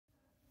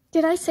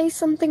Did I say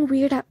something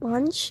weird at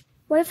lunch?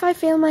 What if I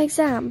fail my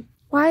exam?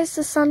 Why is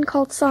the sun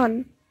called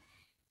sun?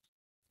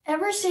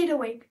 Ever stayed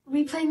awake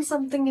replaying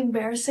something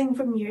embarrassing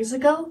from years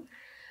ago?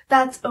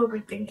 That's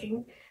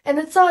overthinking. And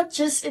it's not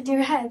just in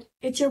your head,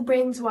 it's your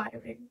brain's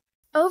wiring.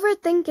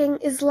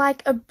 Overthinking is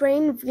like a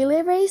brain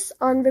relay race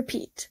on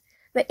repeat.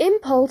 The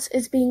impulse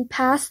is being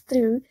passed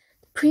through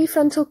the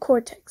prefrontal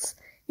cortex,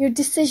 your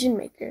decision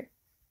maker,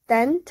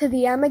 then to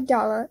the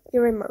amygdala,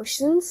 your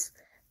emotions,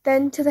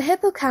 then to the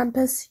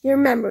hippocampus, your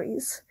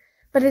memories.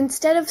 But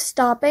instead of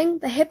stopping,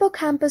 the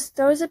hippocampus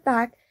throws it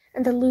back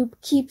and the loop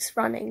keeps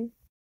running.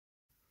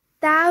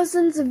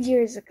 Thousands of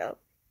years ago,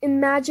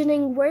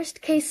 imagining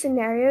worst-case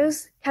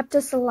scenarios kept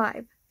us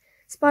alive,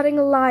 spotting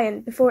a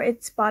lion before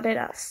it spotted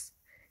us.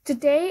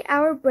 Today,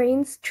 our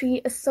brains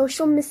treat a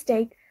social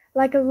mistake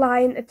like a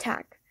lion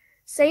attack.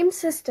 Same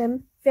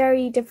system,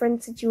 very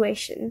different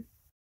situation.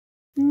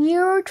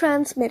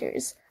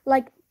 Neurotransmitters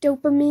like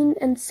dopamine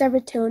and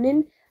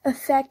serotonin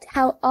affect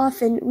how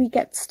often we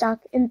get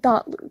stuck in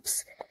thought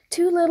loops.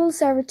 Too little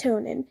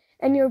serotonin,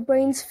 and your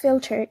brain's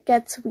filter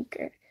gets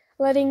weaker,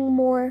 letting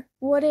more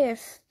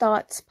what-if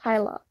thoughts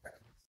pile up.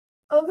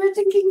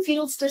 Overthinking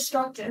feels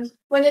destructive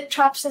when it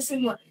traps us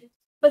in life,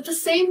 but the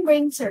same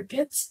brain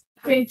circuits,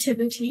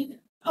 creativity,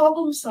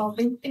 problem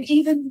solving, and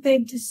even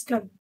big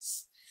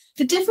discoveries.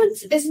 The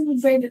difference isn't the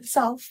brain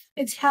itself,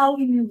 it's how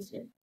we use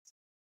it.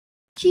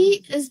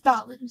 Key is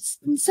balance,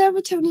 and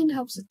serotonin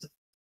helps it.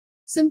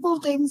 Simple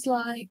things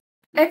like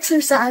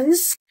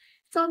exercise,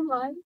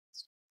 sunlight,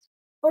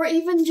 or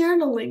even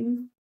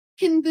journaling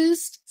can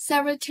boost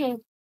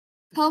serotonin,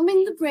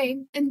 calming the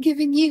brain and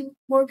giving you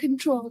more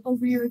control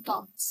over your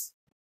thoughts.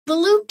 The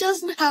loop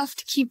doesn't have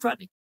to keep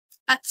running.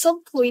 At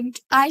some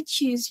point, I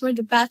choose where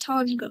the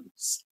baton goes.